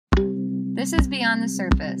This is Beyond the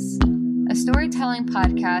Surface, a storytelling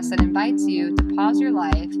podcast that invites you to pause your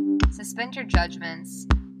life, suspend your judgments,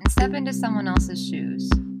 and step into someone else's shoes.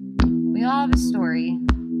 We all have a story.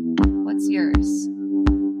 What's yours?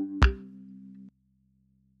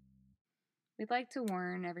 We'd like to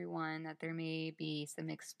warn everyone that there may be some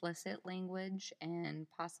explicit language and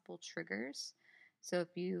possible triggers. So if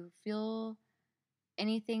you feel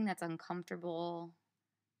anything that's uncomfortable,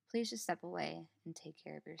 please just step away and take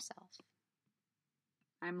care of yourself.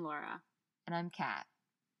 I'm Laura. And I'm Kat.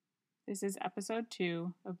 This is episode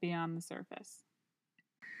 2 of Beyond the Surface.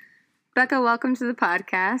 Bekah, welcome to the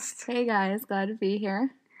podcast. Hey guys, glad to be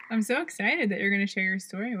here. I'm so excited that you're going to share your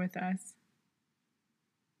story with us.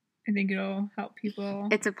 I think it'll help people.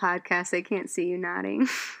 It's a podcast. I can't see you nodding.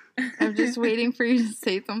 I'm just waiting for you to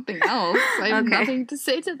say something else. I have Okay. nothing to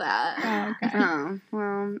say to that. Oh, okay. Oh,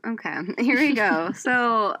 well, okay. Here we go.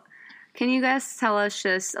 So, can you guys tell us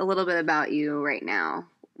just a little bit about you right now,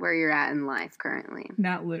 where you're at in life currently?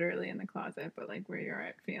 Not literally in the closet, but like where you're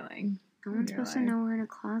at feeling. No one's in your supposed to life. know we're in a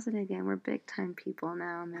closet again. We're big time people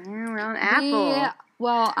now, man. We're on Apple.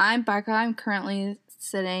 Well, I'm Bekah. I'm currently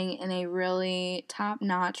sitting in a really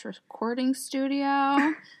top-notch recording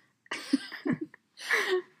studio.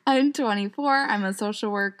 I'm 24. I'm a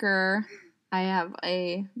social worker. I have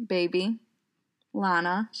a baby,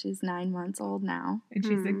 Lana. She's 9 months old now. And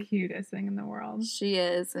she's the cutest thing in the world. She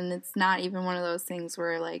is, and it's not even one of those things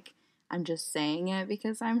where, like, I'm just saying it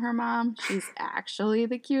because I'm her mom. She's actually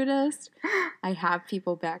the cutest. I have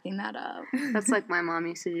people backing that up. That's like my mom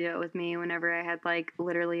used to do it with me whenever I had, like,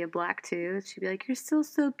 literally a black tooth. She'd be like, "You're still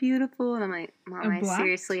so beautiful." And I'm like, "Mom, I black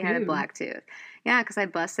seriously had a tooth? black tooth." Yeah, because I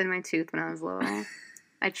busted my tooth when I was little.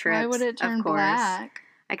 I tripped. Why would it turn of course. black?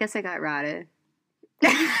 I guess I got rotted.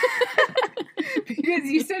 Because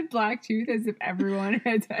you said black tooth as if everyone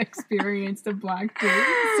had experienced a black tooth.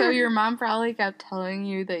 So your mom probably kept telling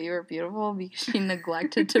you that you were beautiful because she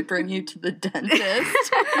neglected to bring you to the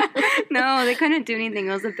dentist. No, they couldn't do anything.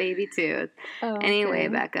 It was a baby tooth. Oh, Anyway,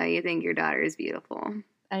 okay. Bekah, you think your daughter is beautiful.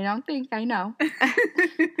 I don't think I know.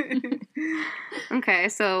 Okay,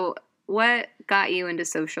 so what got you into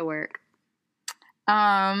social work?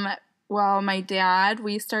 Well, my dad,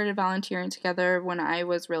 we started volunteering together when I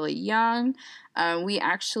was really young. We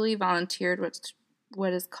actually volunteered with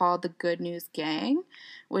what is called the Good News Gang,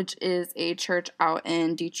 which is a church out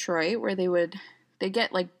in Detroit where they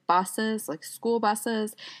get like buses, like school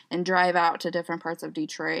buses, and drive out to different parts of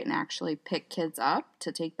Detroit and actually pick kids up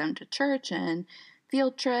to take them to church and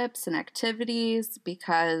field trips and activities,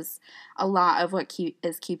 because a lot of what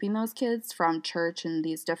is keeping those kids from church and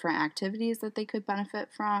these different activities that they could benefit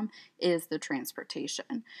from is the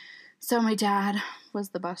transportation. So my dad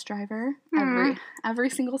was the bus driver every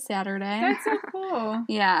single Saturday. That's so cool.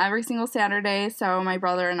 Yeah, every single Saturday. So my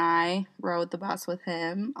brother and I rode the bus with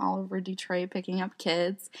him all over Detroit picking up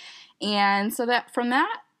kids. And so that from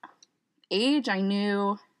that age, I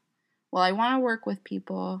knew, well, I want to work with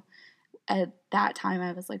people. At that time,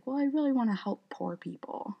 I was like, well, I really want to help poor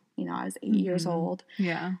people. You know, I was 8 years old.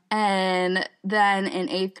 Yeah. And then in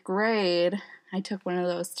 8th grade, I took one of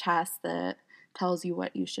those tests that tells you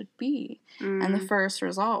what you should be. And the first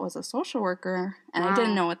result was a social worker, and I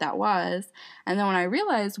didn't know what that was. And then when I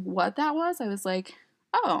realized what that was, I was like,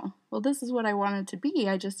 oh, well, this is what I wanted to be.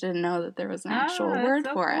 I just didn't know that there was an actual word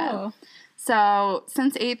for it. So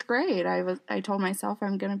since 8th grade, I told myself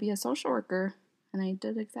I'm going to be a social worker. And I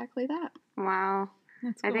did exactly that. Wow.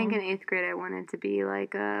 That's cool. I think in 8th grade I wanted to be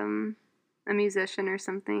like a musician or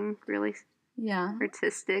something really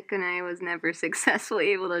artistic, and I was never successfully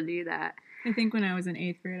able to do that. I think when I was in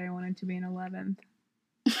 8th grade, I wanted to be an 11th.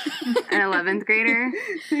 An 11th grader?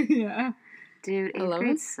 Yeah. Dude, 8th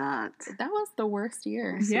grade sucked. That was the worst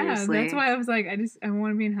year. Yeah, Seriously. that's why I was like, I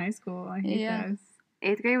want to be in high school. I hate this.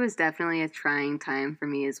 8th grade was definitely a trying time for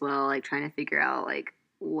me as well, like trying to figure out, like,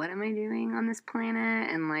 what am I doing on this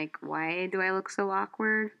planet? And, like, why do I look so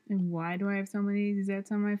awkward? And why do I have so many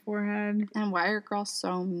zits on my forehead? And why are girls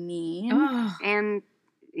so mean? Oh, And,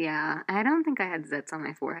 yeah, I don't think I had zits on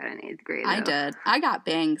my forehead in 8th grade, though. I did. I got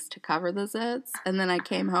bangs to cover the zits. And then I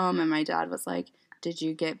came home and my dad was like, did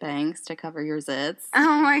you get bangs to cover your zits?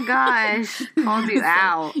 Oh, my gosh. Called you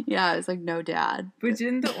out. Yeah, I was like, no, Dad. but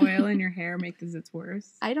didn't the oil in your hair make the zits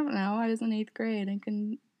worse? I don't know. I was in 8th grade.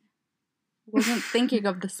 Wasn't thinking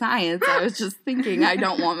of the science. I was just thinking I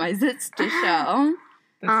don't want my zits to show.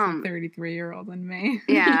 That's the 33-year-old in me.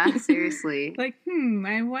 Yeah, seriously. Like,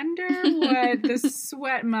 I wonder what the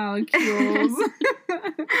sweat molecules.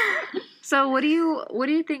 So what do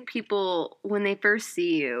you think people, when they first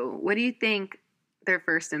see you, what do you think their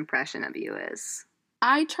first impression of you is?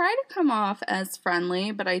 I try to come off as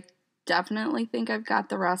friendly, but I definitely think I've got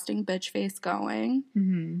the resting bitch face going.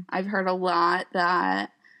 Mm-hmm. I've heard a lot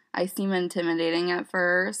that I seem intimidating at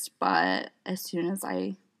first, but as soon as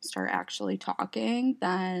I start actually talking,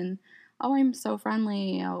 then, oh, I'm so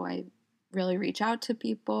friendly. Oh, I really reach out to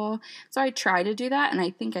people. So I try to do that, and I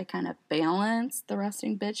think I kind of balance the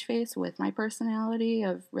resting bitch face with my personality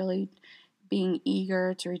of really being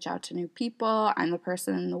eager to reach out to new people. I'm the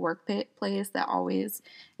person in the workplace that always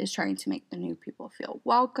is trying to make the new people feel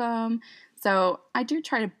welcome. So I do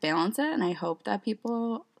try to balance it, and I hope that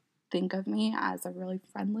people think of me as a really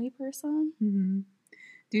friendly person. Mm-hmm.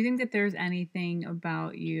 Do you think that there's anything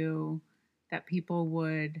about you that people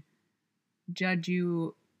would judge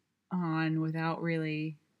you on without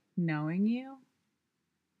really knowing you?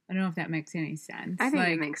 I don't know if that makes any sense. I think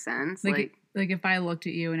it makes sense. Like if I looked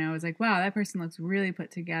at you and I was like, wow, that person looks really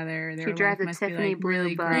put together. Their life must Tiffany be like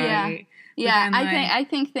really blue great. Yeah, I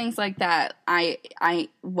think things like that. I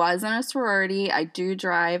was in a sorority. I do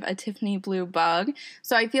drive a Tiffany blue bug.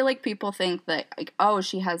 So I feel like people think that, like, oh,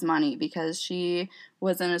 she has money because she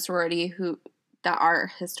was in a sorority that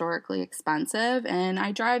are historically expensive, and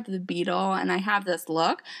I drive the Beetle and I have this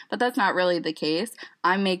look, but that's not really the case.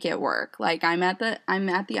 I make it work. Like, I'm at the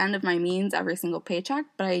end of my means every single paycheck,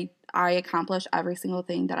 but I accomplish every single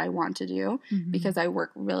thing that I want to do because I work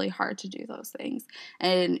really hard to do those things.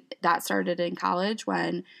 And that started in college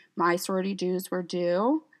when my sorority dues were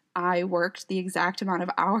due. I worked the exact amount of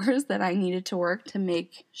hours that I needed to work to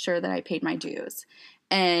make sure that I paid my dues.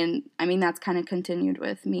 And I mean, that's kind of continued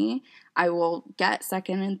with me. I will get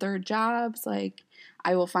second and third jobs. Like,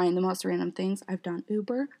 I will find the most random things. I've done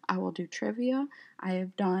Uber. I will do trivia. I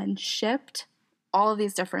have done Shipt. All of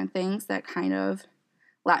these different things that kind of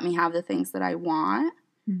let me have the things that I want.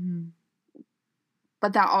 Mm-hmm.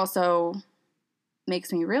 But that also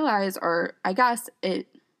makes me realize, or I guess it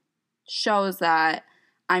shows that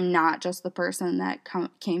I'm not just the person that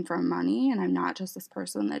came from money, and I'm not just this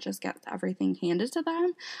person that just gets everything handed to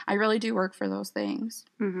them. I really do work for those things.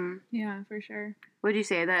 Mm-hmm. Yeah, for sure. Would you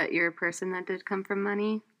say that you're a person that did come from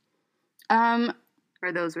money?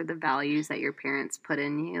 Or those were the values that your parents put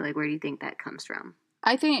in you? Like, where do you think that comes from?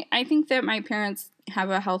 I think that my parents have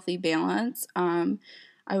a healthy balance. I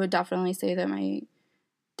would definitely say that my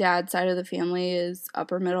dad's side of the family is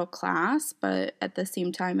upper middle class, but at the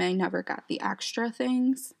same time, I never got the extra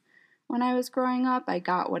things when I was growing up. I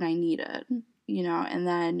got what I needed, and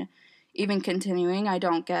then even continuing,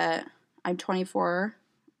 I'm 24.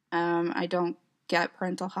 I don't get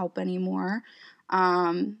parental help anymore.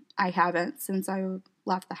 I haven't since I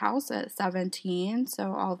left the house at 17,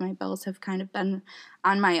 so all of my bills have kind of been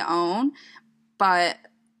on my own, but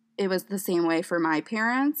it was the same way for my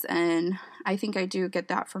parents, and I think I do get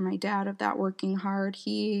that from my dad, of that working hard.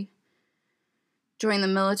 He joined the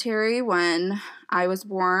military when I was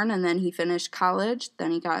born, and then he finished college,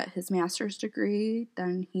 then he got his master's degree,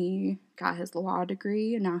 then he got his law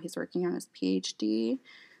degree, and now he's working on his PhD.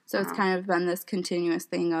 So It's kind of been this continuous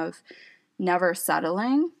thing of never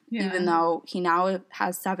settling, even though he now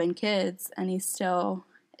has 7 kids, and he still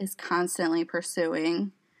is constantly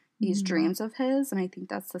pursuing these dreams of his, and I think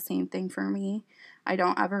that's the same thing for me. I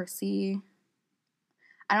don't ever see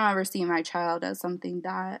my child as something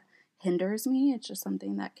that hinders me. It's just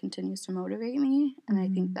something that continues to motivate me, and I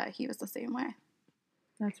think that he was the same way.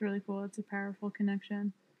 That's really cool. It's a powerful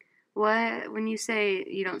connection. When you say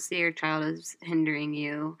you don't see your child as hindering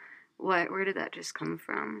you, where did that just come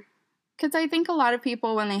from? Because I think a lot of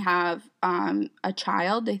people, when they have a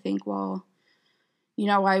child, they think, well,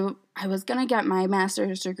 I was going to get my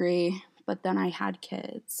master's degree, but then I had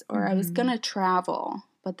kids. Or I was going to travel,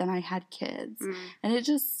 but then I had kids.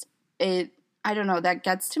 And I don't know, that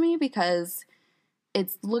gets to me because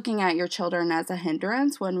it's looking at your children as a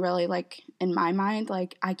hindrance when really, like, in my mind,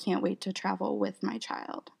 like, I can't wait to travel with my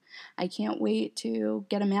child. I can't wait to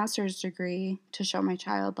get a master's degree to show my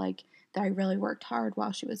child, like, that I really worked hard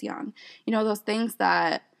while she was young. Those things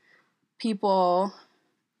that people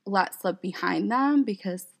let slip behind them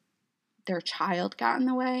because their child got in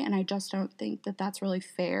the way, and I just don't think that that's really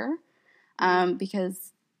fair,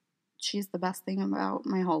 because she's the best thing about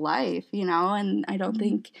my whole life, and I don't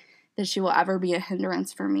think that she will ever be a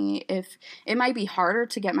hindrance for me. If it might be harder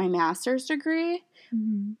to get my master's degree,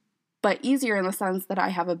 but easier in the sense that I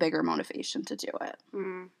have a bigger motivation to do it.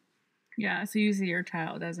 Yeah, so you see your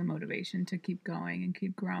child as a motivation to keep going and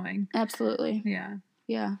keep growing. Absolutely.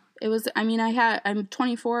 Yeah. It was, I'm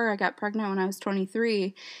 24, I got pregnant when I was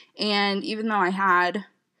 23, and even though I had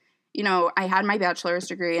my bachelor's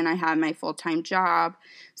degree and I had my full-time job,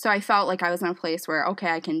 so I felt like I was in a place where, okay,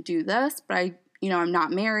 I can do this, but I'm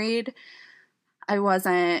not married. I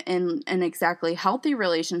wasn't in an exactly healthy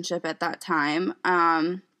relationship at that time.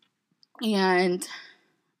 And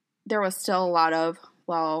there was still a lot of,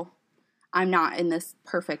 well, I'm not in this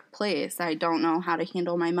perfect place. I don't know how to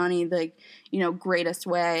handle my money the, greatest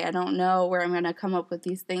way. I don't know where I'm going to come up with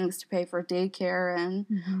these things to pay for daycare and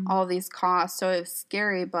all these costs. So it was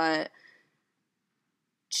scary, but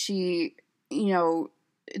she, the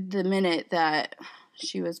minute that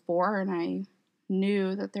she was born, I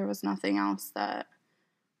knew that there was nothing else that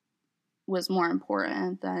was more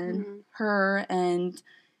important than her and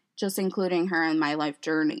just including her in my life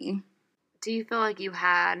journey. Do you feel like you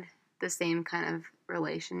had the same kind of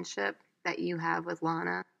relationship that you have with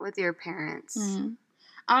Lana, with your parents?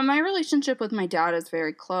 My relationship with my dad is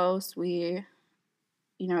very close. We,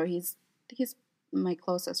 he's my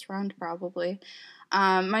closest friend probably.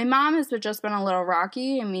 My mom has just been a little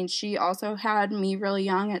rocky. I mean, she also had me really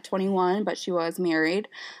young at 21, but she was married.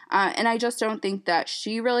 And I just don't think that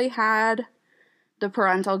she really had the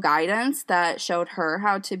parental guidance that showed her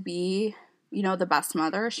how to be, the best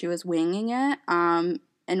mother. She was winging it.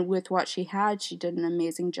 And with what she had, she did an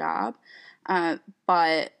amazing job.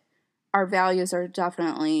 But our values are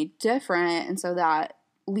definitely different. And so that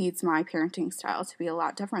leads my parenting style to be a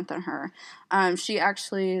lot different than her. She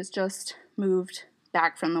actually has just moved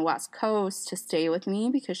back from the West Coast to stay with me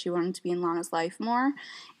because she wanted to be in Lana's life more.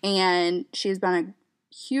 And she's been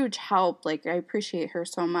a huge help. Like, I appreciate her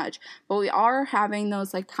so much. But we are having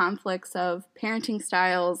those, conflicts of parenting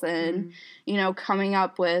styles and, coming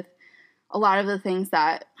up with a lot of the things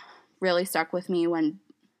that really stuck with me when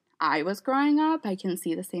I was growing up. I can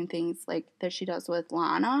see the same things, that she does with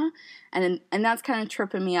Lana. And that's kind of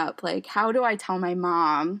tripping me up. How do I tell my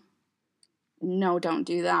mom, no, don't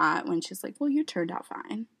do that, when she's like, well, you turned out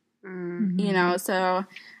fine. So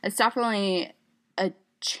it's definitely a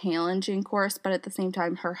challenging course, but at the same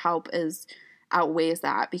time, her help outweighs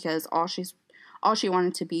that because all she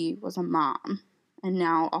wanted to be was a mom, and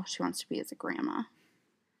now all she wants to be is a grandma.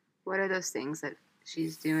 What are those things that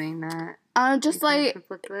she's doing that just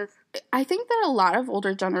conflict with? I think that a lot of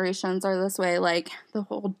older generations are this way, the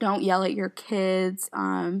whole don't yell at your kids,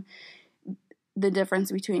 the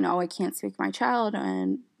difference between, I can't speak my child,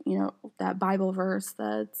 and, that Bible verse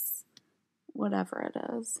that's whatever it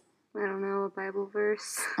is. I don't know a Bible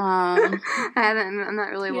verse. I'm not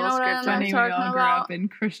really well scripted. Funny, we all grew up in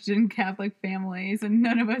Christian Catholic families, and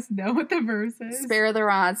none of us know what the verse is. Spare the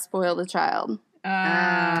rod, spoil the child.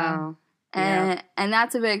 Oh. And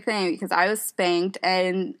that's a big thing because I was spanked,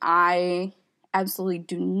 and I absolutely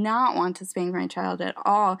do not want to spank my child at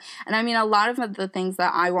all. And I mean, a lot of the things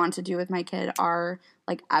that I want to do with my kid are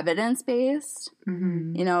evidence-based.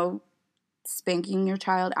 Spanking your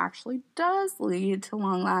child actually does lead to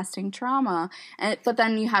long-lasting trauma. But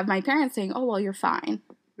then you have my parents saying, oh, well, you're fine.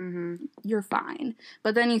 You're fine.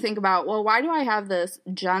 But then you think about, well, why do I have this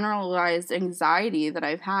generalized anxiety that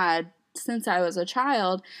I've had since I was a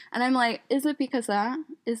child? And I'm like, is it because that?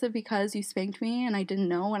 Is it because you spanked me and I didn't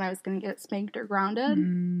know when I was going to get spanked or grounded?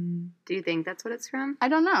 Do you think that's what it's from? I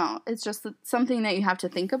don't know. It's just something that you have to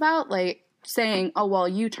think about. Saying, oh, well,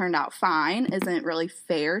 you turned out fine isn't really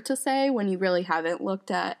fair to say when you really haven't looked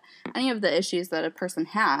at any of the issues that a person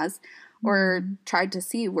has or tried to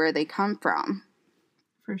see where they come from.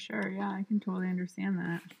 For sure, yeah, I can totally understand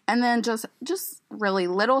that. And then just really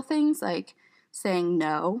little things like saying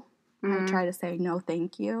no. I try to say no,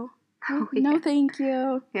 thank you. Oh, no, thank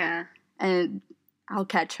you. Yeah. And I'll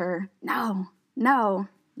catch her, no,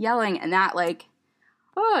 yelling. And that,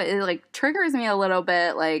 it, triggers me a little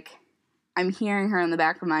bit, I'm hearing her in the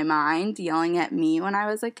back of my mind yelling at me when I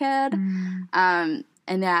was a kid. And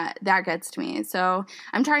that gets to me. So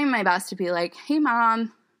I'm trying my best to be like, hey,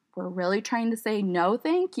 Mom, we're really trying to say no,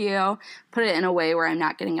 thank you. Put it in a way where I'm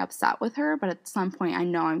not getting upset with her. But at some point, I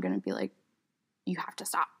know I'm going to be like, you have to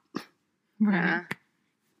stop. Right. Yeah.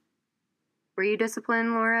 Were you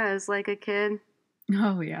disciplined, Laura, as a kid?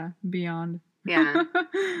 Oh, yeah. Beyond. Yeah.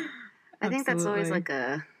 I think that's always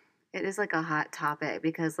it is a hot topic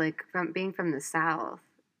because from being from the South,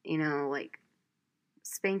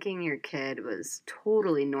 spanking your kid was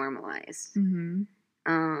totally normalized.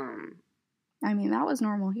 I mean, that was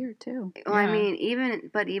normal here too. Well, yeah. I mean, even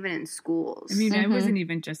in schools. I mean, I wasn't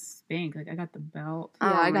even just spanked. I got the belt.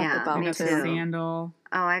 Yeah, I got the belt I got too. the sandal.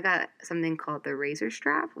 Oh, I got something called the razor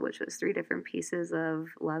strap, which was 3 different pieces of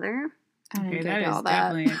leather. Okay, that is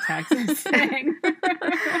definitely a Texas thing.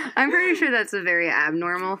 I'm pretty sure that's a very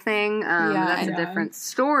abnormal thing. That's a different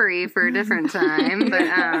story for a different time. But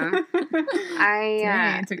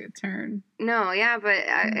it took a turn. No, yeah, but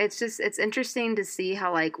it's interesting to see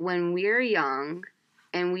how when we're young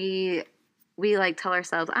and we we like tell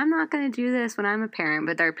ourselves, I'm not going to do this when I'm a parent,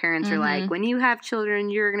 but our parents are like, when you have children,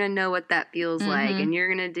 you're going to know what that feels like, and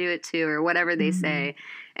you're going to do it too, or whatever they say.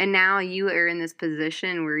 And now you are in this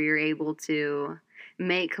position where you're able to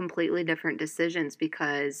make completely different decisions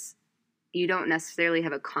because you don't necessarily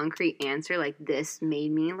have a concrete answer like this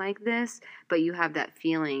made me like this, but you have that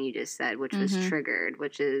feeling you just said, which was triggered,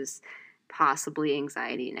 which is possibly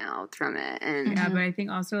anxiety now from it. And yeah, but I think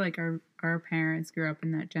also like our parents grew up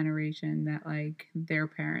in that generation that like their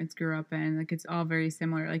parents grew up in. Like it's all very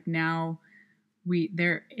similar. Like now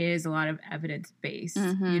there is a lot of evidence-based,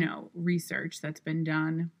 you know, research that's been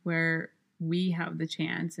done where we have the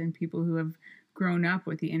chance, and people who have grown up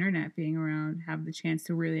with the internet being around have the chance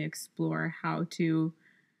to really explore how to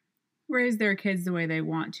raise their kids the way they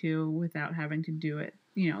want to without having to do it,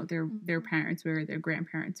 you know, their parents' way or their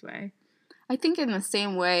grandparents' way. I think in the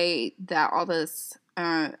same way that all this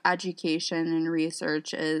education and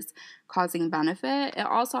research is causing benefit, it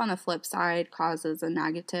also on the flip side causes a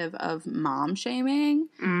negative of mom shaming,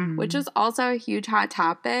 which is also a huge hot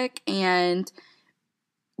topic. And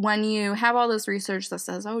when you have all this research that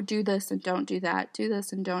says, oh, do this and don't do that, do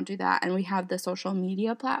this and don't do that, and we have the social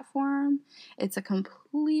media platform, it's a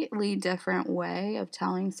completely different way of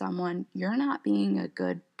telling someone you're not being a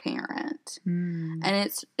good parent. And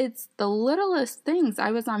it's the littlest things. I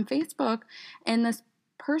was on Facebook, and this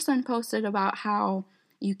person posted about how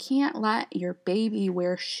you can't let your baby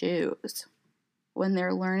wear shoes when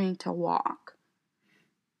they're learning to walk.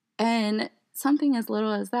 And something as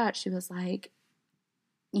little as that, she was like,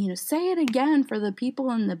 you know, say it again for the people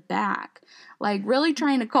in the back. Like, really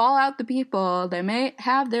trying to call out the people that may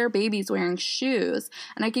have their babies wearing shoes.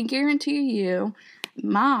 And I can guarantee you,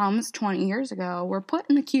 moms 20 years ago were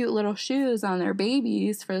putting the cute little shoes on their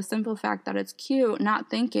babies for the simple fact that it's cute, not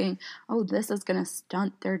thinking, oh, this is going to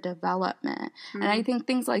stunt their development. And I think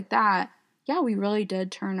things like that, yeah, we really did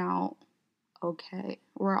turn out okay.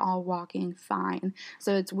 We're all walking fine.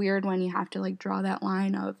 So it's weird when you have to like draw that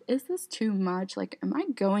line of, is this too much? Like, am I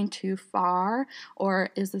going too far?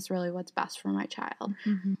 Or is this really what's best for my child?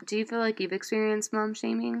 Do you feel like you've experienced mom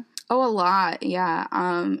shaming? Oh, a lot. Yeah.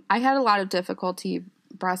 I had a lot of difficulty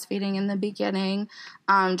breastfeeding in the beginning,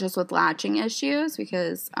 just with latching issues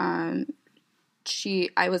because,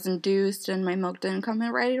 I was induced and my milk didn't come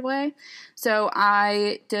in right away. So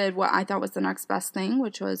I did what I thought was the next best thing,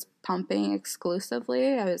 which was pumping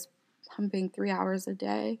exclusively. I was pumping 3 hours a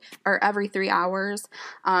day, or every 3 hours,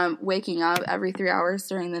 waking up every 3 hours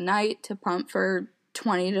during the night to pump for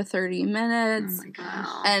 20 to 30 minutes. Oh my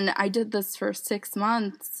gosh. And I did this for 6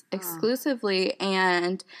 months exclusively,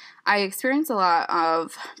 and I experienced a lot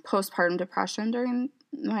of postpartum depression during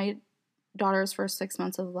my daughter's first 6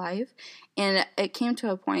 months of life, and it came to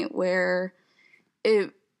a point where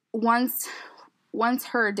once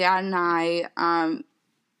her dad and I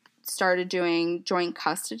started doing joint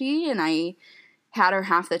custody and I had her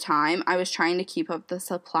half the time, I was trying to keep up the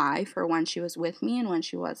supply for when she was with me and when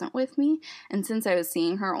she wasn't with me. And since I was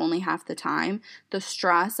seeing her only half the time, the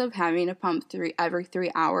stress of having to pump every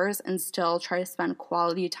 3 hours and still try to spend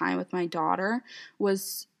quality time with my daughter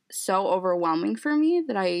was so overwhelming for me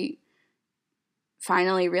that I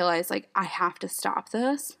finally realized, like, I have to stop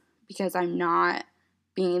this because I'm not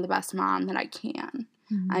being the best mom that I can.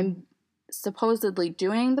 I'm supposedly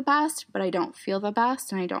doing the best, but I don't feel the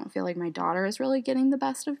best, and I don't feel like my daughter is really getting the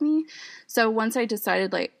best of me. So once I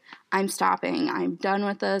decided, like, I'm stopping, I'm done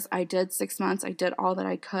with this, I did 6 months, I did all that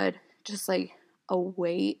I could, just like a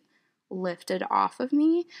weight lifted off of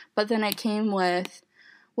me. But then it came with,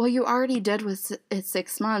 well, you already did with it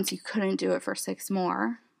 6 months, you couldn't do it for 6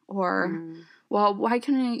 more. Or well, why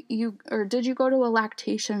couldn't you, or did you go to a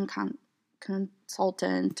lactation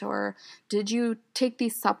consultant, or did you take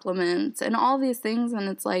these supplements, and all these things. And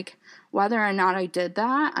it's like, whether or not I did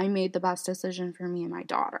that, I made the best decision for me and my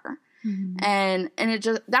daughter. And it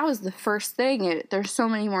just, that was the first thing. There's so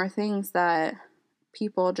many more things that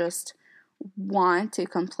people just want to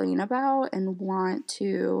complain about and want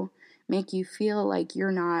to make you feel like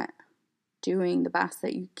you're not doing the best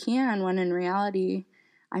that you can, when in reality,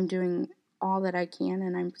 I'm doing all that I can,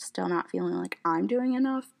 and I'm still not feeling like I'm doing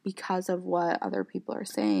enough because of what other people are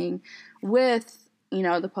saying, with, you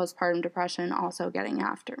know, the postpartum depression also getting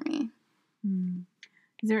after me.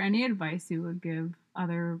 Is there any advice you would give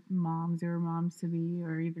other moms or moms-to-be,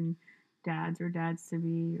 or even dads or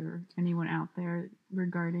dads-to-be, or anyone out there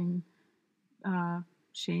regarding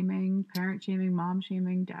shaming, parent shaming, mom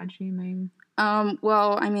shaming, dad shaming?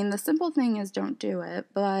 Well, I mean, the simple thing is don't do it,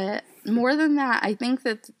 but more than that, I think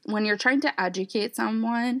that when you're trying to educate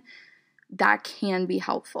someone, that can be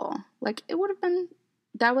helpful. Like, it would have been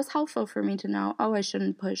that was helpful for me to know, oh, I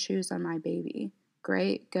shouldn't put shoes on my baby.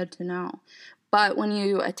 Great, good to know. But when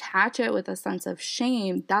you attach it with a sense of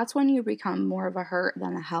shame, that's when you become more of a hurt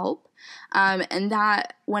than a help. And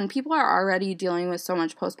that when people are already dealing with so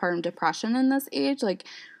much postpartum depression in this age, like,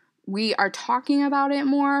 we are talking about it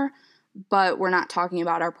more, but we're not talking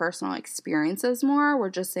about our personal experiences more. We're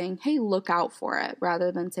just saying, hey, look out for it, rather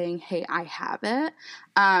than saying, hey, I have it.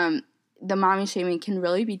 The mommy shaming can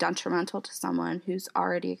really be detrimental to someone who's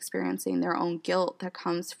already experiencing their own guilt that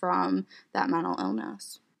comes from that mental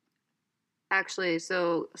illness. Actually,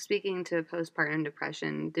 so speaking to postpartum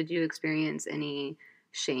depression, did you experience any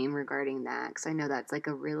shame regarding that? Because I know that's like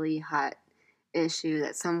a really hot issue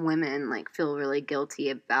that some women like feel really guilty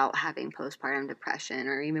about having postpartum depression,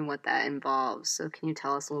 or even what that involves. So can you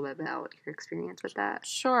tell us a little bit about your experience with that?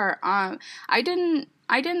 Sure. I don't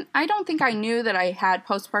think I knew that I had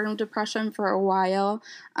postpartum depression for a while,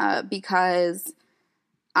 because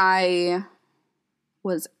I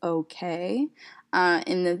was okay,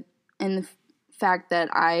 in the fact that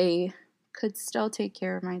I could still take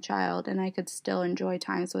care of my child and I could still enjoy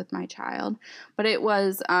times with my child. But it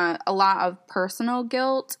was a lot of personal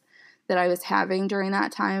guilt that I was having during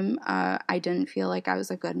that time. I didn't feel like I was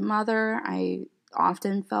a good mother. I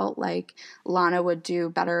often felt like Lana would do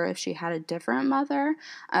better if she had a different mother.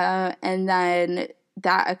 And then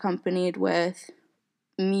that accompanied with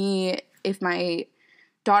me, if my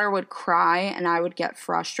daughter would cry and I would get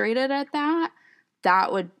frustrated at that,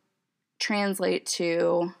 that would translate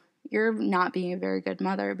to, you're not being a very good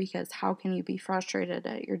mother, because how can you be frustrated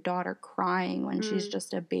at your daughter crying when she's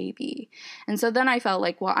just a baby? And so then I felt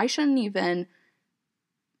like, well, I shouldn't even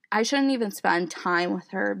spend time with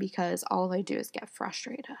her, because all I do is get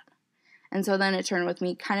frustrated. And so then it turned with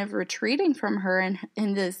me kind of retreating from her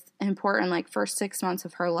in this important, like, first 6 months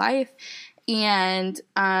of her life. And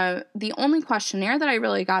the only questionnaire that I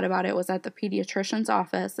really got about it was at the pediatrician's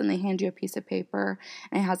office, and they hand you a piece of paper,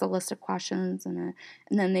 and it has a list of questions, and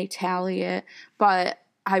then they tally it. But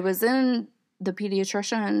I was in the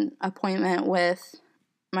pediatrician appointment with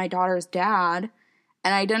my daughter's dad,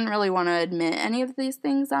 and I didn't really want to admit any of these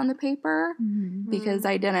things on the paper, because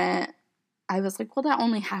I was like, well, that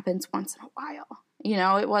only happens once in a while. You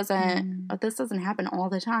know, it wasn't, this doesn't happen all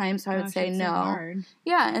the time. So I would say no. So hard.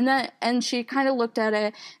 Yeah. And she kind of looked at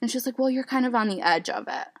it and she's like, well, you're kind of on the edge of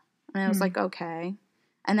it. And I was like, okay.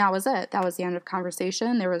 And that was it. That was the end of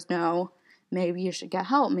conversation. There was no, maybe you should get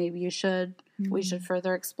help. Maybe you should, we should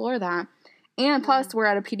further explore that. And plus we're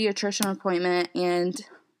at a pediatrician appointment, and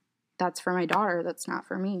that's for my daughter. That's not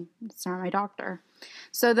for me. It's not my doctor.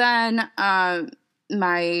 So then,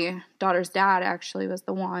 my daughter's dad actually was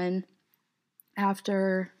the one,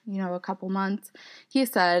 after, a couple months, he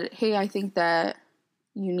said, hey, I think that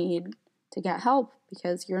you need to get help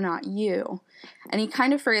because you're not you. And he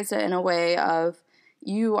kind of phrased it in a way of,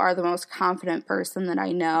 you are the most confident person that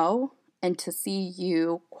I know, and to see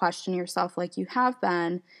you question yourself like you have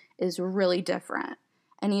been is really different.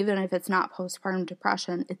 And even if it's not postpartum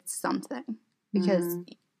depression, it's something, because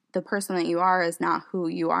the person that you are is not who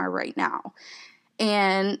you are right now.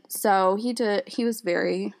 And so he was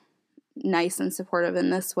very nice and supportive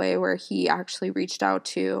in this way, where he actually reached out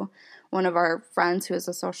to one of our friends who is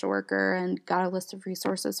a social worker and got a list of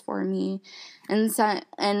resources for me, and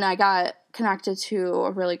I got connected to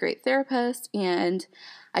a really great therapist, and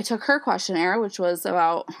I took her questionnaire, which was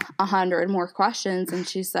about 100 more questions, and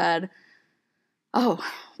she said, oh,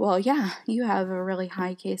 well, yeah, you have a really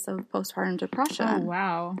high case of postpartum depression. Oh,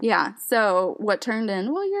 wow. Yeah, so what turned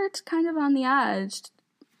in, well, you're kind of on the edge,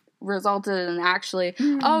 resulted in actually,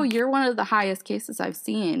 oh, you're one of the highest cases I've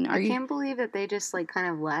seen. I can't believe that they just, like,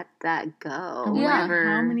 kind of let that go. Yeah.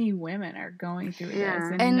 How many women are going through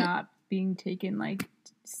this and not being taken, like,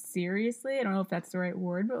 seriously? I don't know if that's the right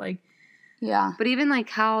word, but, like, yeah. But even, like,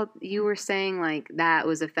 how you were saying, like, that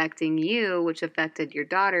was affecting you, which affected your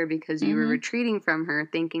daughter because you were retreating from her,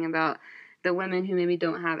 thinking about the women who maybe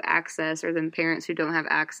don't have access, or the parents who don't have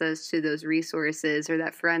access to those resources, or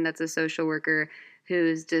that friend that's a social worker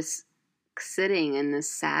who's just sitting in this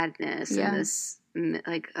sadness and this,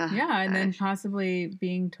 like, and then possibly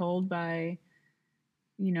being told by,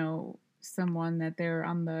 someone that they're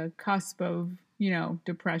on the cusp of,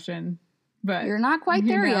 depression. But you're not quite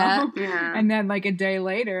there yet. Yeah. And then, like, a day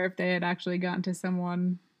later, if they had actually gotten to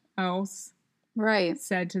someone else,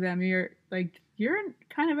 said to them, you're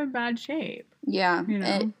kind of in bad shape. Yeah.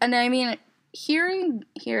 And I mean, hearing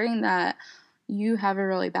that you have a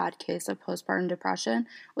really bad case of postpartum depression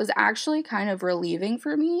was actually kind of relieving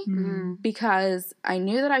for me, because I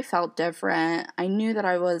knew that I felt different. I knew that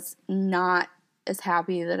I was not as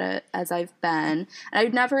happy as I've been. And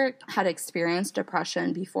I've never had experienced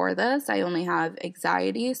depression before this. I only have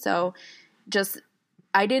anxiety. So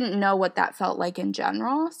I didn't know what that felt like in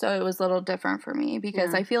general. So it was a little different for me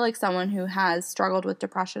because I feel like someone who has struggled with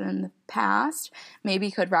depression in the past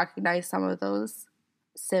maybe could recognize some of those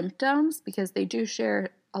symptoms because they do share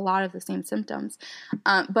a lot of the same symptoms.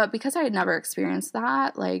 But because I had never experienced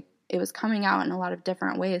that, like, it was coming out in a lot of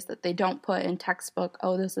different ways that they don't put in textbook,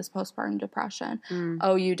 oh, this is postpartum depression.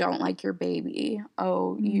 Oh, you don't like your baby.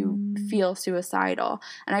 Oh, you feel suicidal.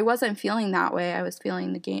 And I wasn't feeling that way. I was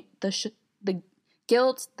feeling the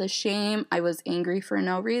guilt, the shame. I was angry for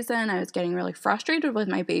no reason. I was getting really frustrated with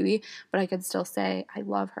my baby, but I could still say, I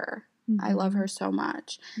love her. I love her so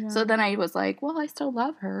much. Yeah. So then I was like, well, I still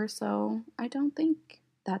love her, so I don't think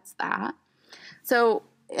that's that. So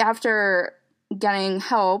after getting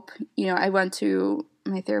help, I went to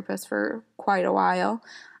my therapist for quite a while.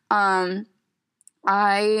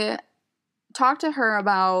 I talked to her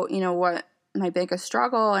about, what my biggest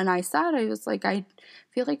struggle, and I said, I was like, I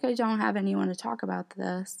feel like I don't have anyone to talk about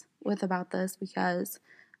this because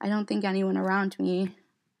I don't think anyone around me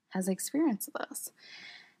has experienced this.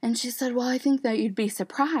 And she said, well, I think that you'd be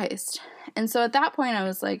surprised. And so at that point I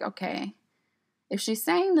was like, okay, if she's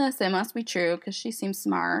saying this, it must be true because she seems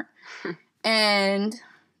smart. And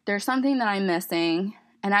there's something that I'm missing,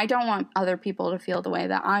 and I don't want other people to feel the way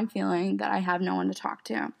that I'm feeling, that I have no one to talk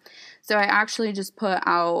to. So I actually just put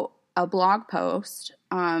out a blog post.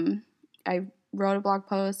 I wrote a blog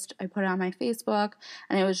post. I put it on my Facebook,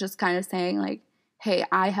 and it was just kind of saying, like, hey,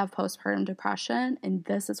 I have postpartum depression, and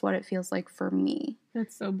this is what it feels like for me.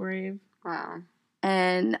 That's so brave. Wow.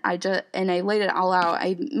 And I laid it all out.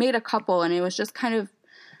 I made a couple, and it was just kind of,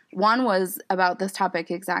 one was about this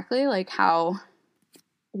topic exactly, like how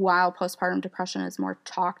while postpartum depression is more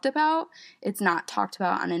talked about, it's not talked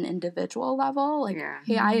about on an individual level. Like,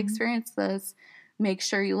 hey, I experienced this. Make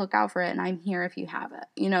sure you look out for it, and I'm here if you have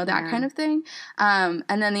it. That kind of thing. And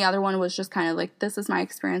then the other one was just kind of like, this is my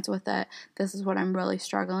experience with it. This is what I'm really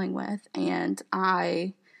struggling with. And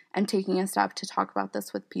I am taking a step to talk about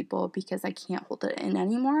this with people because I can't hold it in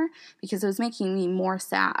anymore because it was making me more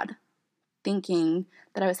sad, thinking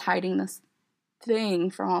that I was hiding this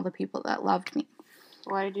thing from all the people that loved me.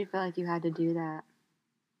 Why did you feel like you had to do that?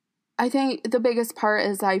 I think the biggest part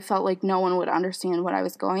is I felt like no one would understand what I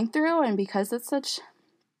was going through, and because it's such,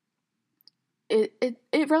 it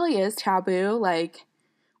really is taboo. Like,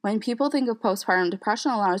 when people think of postpartum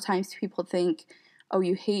depression, a lot of times people think, oh,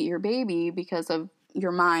 you hate your baby because of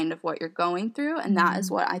your mind of what you're going through, and that is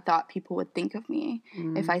what I thought people would think of me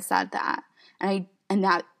if I said that. And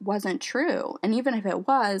that wasn't true. And even if it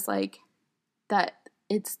was, like, that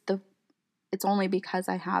it's only because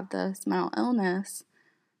I have this mental illness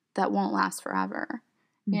that won't last forever,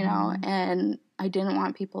 and I didn't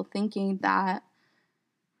want people thinking that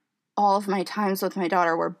all of my times with my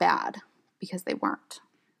daughter were bad because they weren't.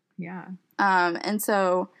 Yeah. And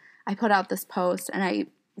so I put out this post, and I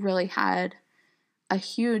really had a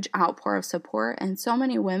huge outpour of support, and so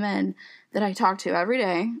many women that I talk to every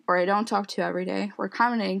day, or I don't talk to every day, were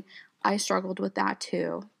commenting, I struggled with that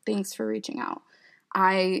too. Thanks for reaching out.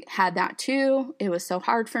 I had that too. It was so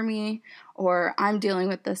hard for me, or I'm dealing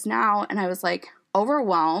with this now. And I was like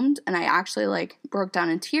overwhelmed, and I actually like broke down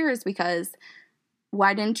in tears because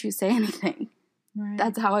why didn't you say anything? Right.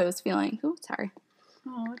 That's how I was feeling. Oh, sorry.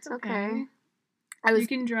 Oh, it's okay. You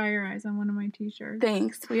can dry your eyes on one of my t-shirts.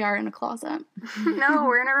 Thanks. We are in a closet. No,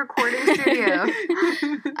 we're in a recording studio.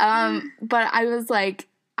 But I was like,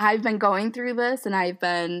 I've been going through this, and I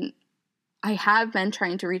have been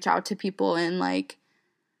trying to reach out to people and like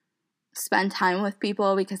spend time with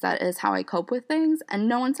people because that is how I cope with things. And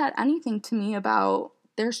no one said anything to me about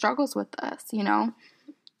their struggles with this,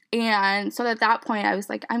 And so at that point I was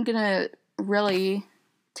like, I'm going to really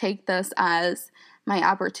take this as my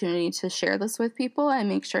opportunity to share this with people and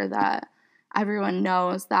make sure that everyone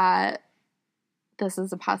knows that this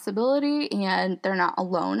is a possibility and they're not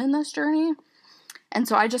alone in this journey. And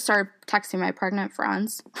so I just started texting my pregnant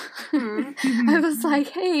friends. I was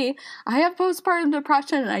like, hey, I have postpartum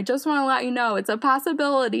depression, and I just want to let you know it's a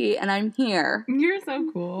possibility, and I'm here. You're so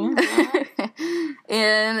cool.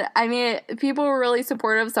 And, I mean, people were really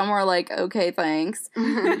supportive. Some were like, okay, thanks.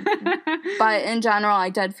 But in general, I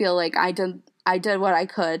did feel like I did what I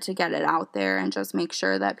could to get it out there and just make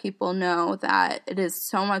sure that people know that it is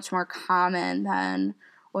so much more common than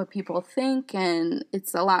what people think, and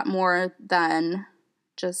it's a lot more than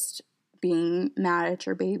just being mad at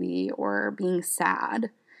your baby or being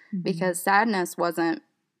sad, because sadness wasn't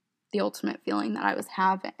the ultimate feeling that I was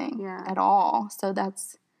having at all. So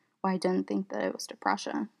that's why I didn't think that it was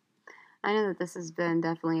depression. I know that this has been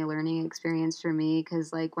definitely a learning experience for me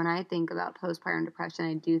because, like, when I think about postpartum depression,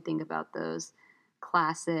 I do think about those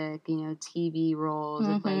classic, TV roles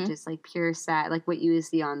of, like, just, like, pure sad, like what you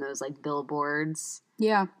see on those, like, billboards.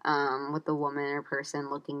 Yeah. With the woman or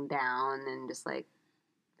person looking down and just, like,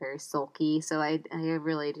 very sulky. So I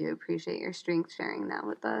really do appreciate your strength sharing that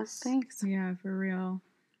with us. Thanks. Yeah, for real.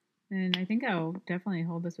 And I think I'll definitely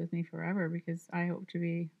hold this with me forever because I hope to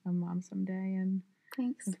be a mom someday. And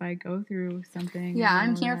thanks. If I go through something. Yeah,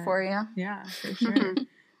 I'm here for you. Yeah, for sure.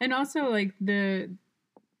 And also, like,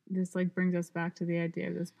 this, like, brings us back to the idea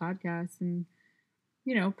of this podcast and,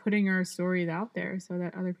 putting our stories out there so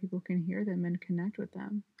that other people can hear them and connect with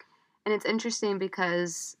them. And it's interesting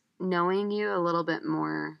because knowing you a little bit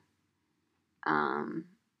more on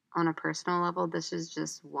a personal level, this is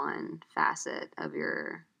just one facet of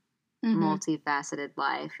your multifaceted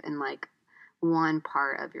life and, like, one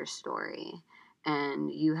part of your story.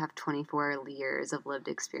 And you have 24 years of lived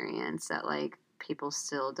experience that, like, people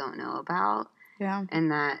still don't know about. Yeah. And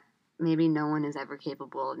that maybe no one is ever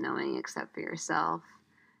capable of knowing except for yourself.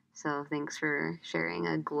 So thanks for sharing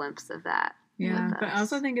a glimpse of that. Yeah, but I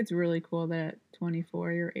also think it's really cool that at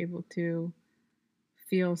 24 you're able to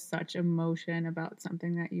feel such emotion about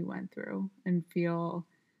something that you went through and feel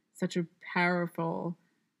such a powerful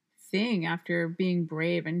thing after being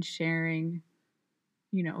brave and sharing,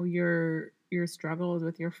 your struggles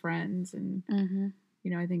with your friends. And,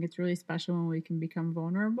 I think it's really special when we can become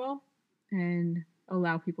vulnerable and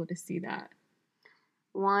allow people to see that.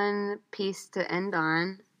 One piece to end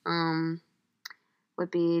on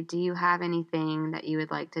would be, do you have anything that you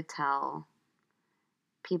would like to tell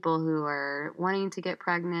people who are wanting to get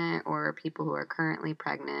pregnant or people who are currently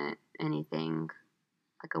pregnant? Anything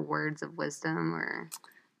like a words of wisdom or...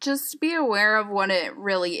 Just be aware of what it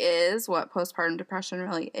really is, what postpartum depression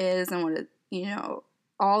really is, and what it,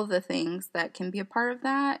 all the things that can be a part of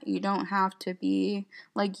that. You don't have to be,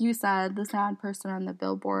 like you said, the sad person on the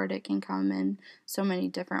billboard. It can come in so many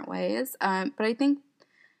different ways. But I think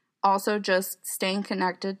also just staying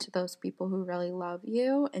connected to those people who really love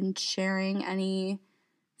you and sharing any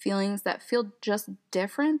feelings that feel just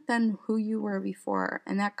different than who you were before.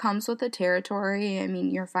 And that comes with the territory. I mean,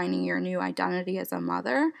 you're finding your new identity as a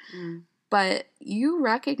mother, but you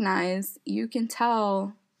recognize, you can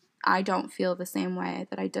tell, I don't feel the same way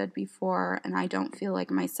that I did before, and I don't feel like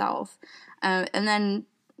myself. And then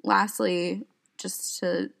lastly, just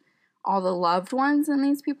to all the loved ones in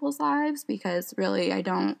these people's lives, because really I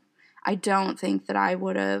don't think that I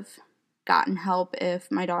would have gotten help if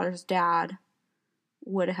my daughter's dad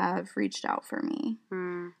would have reached out for me.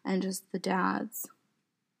 And just the dads.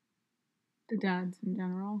 The dads in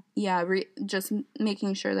general. Yeah, just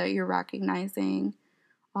making sure that you're recognizing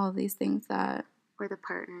all of these things that... Or the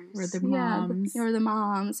partners. Or the moms. Or the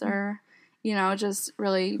moms, or, just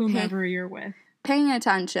really... Whomever you're with. Paying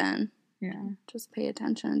attention. Yeah. Just pay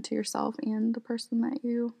attention to yourself and the person that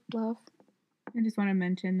you love. I just want to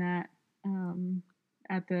mention that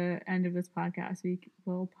at the end of this podcast, we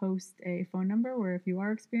will post a phone number where if you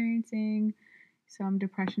are experiencing some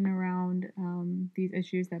depression around these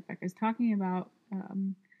issues that Bekah's talking about,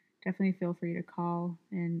 definitely feel free to call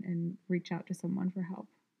and reach out to someone for help.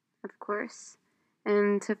 Of course.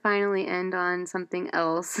 And to finally end on something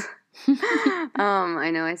else,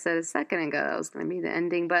 I know I said a second ago that was going to be the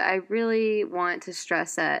ending, but I really want to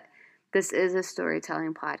stress that this is a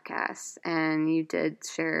storytelling podcast, and you did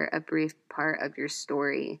share a brief part of your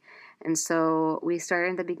story. And so we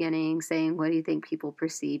started at the beginning saying, what do you think people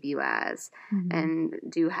perceive you as? And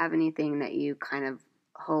do you have anything that you kind of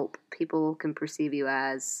hope people can perceive you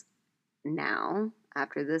as now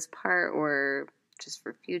after this part, or just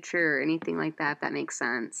for future or anything like that, if that makes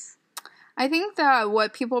sense? I think that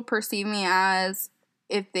what people perceive me as,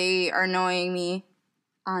 if they are knowing me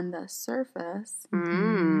on the surface,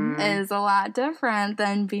 is a lot different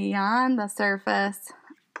than beyond the surface.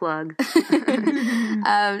 Plug.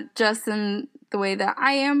 Just in the way that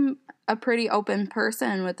I am a pretty open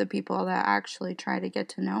person with the people that actually try to get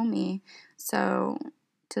to know me. So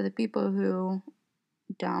to the people who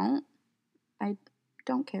don't, I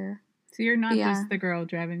don't care. So you're not just the girl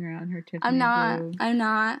driving around her Tiffany I'm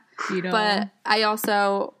not. Beetle. But I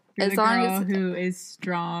also... You're as the long girl as who is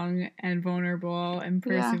strong and vulnerable and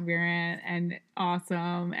perseverant and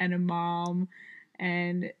awesome and a mom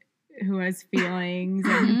and who has feelings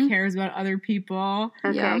and who cares about other people.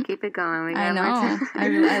 Okay, keep it going. We got I know.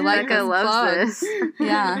 I like Bekah loves this.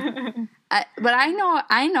 Yeah. But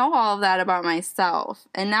I know all of that about myself.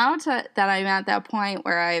 And now that I'm at that point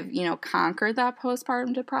where I've, conquered that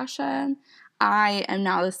postpartum depression, I am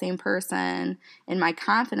now the same person in my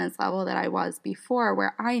confidence level that I was before,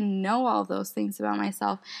 where I know all of those things about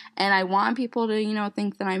myself, and I want people to, you know,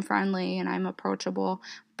 think that I'm friendly and I'm approachable,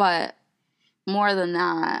 but more than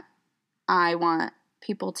that, I want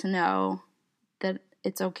people to know that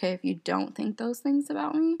it's okay if you don't think those things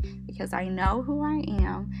about me, because I know who I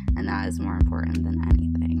am, and that is more important than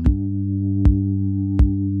anything.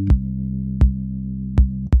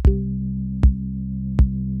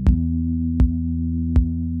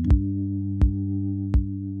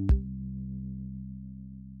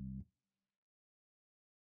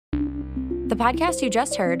 The podcast you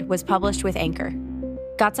just heard was published with Anchor.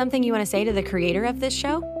 Got something you want to say to the creator of this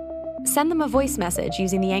show? Send them a voice message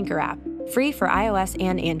using the Anchor app, free for iOS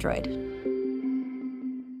and Android.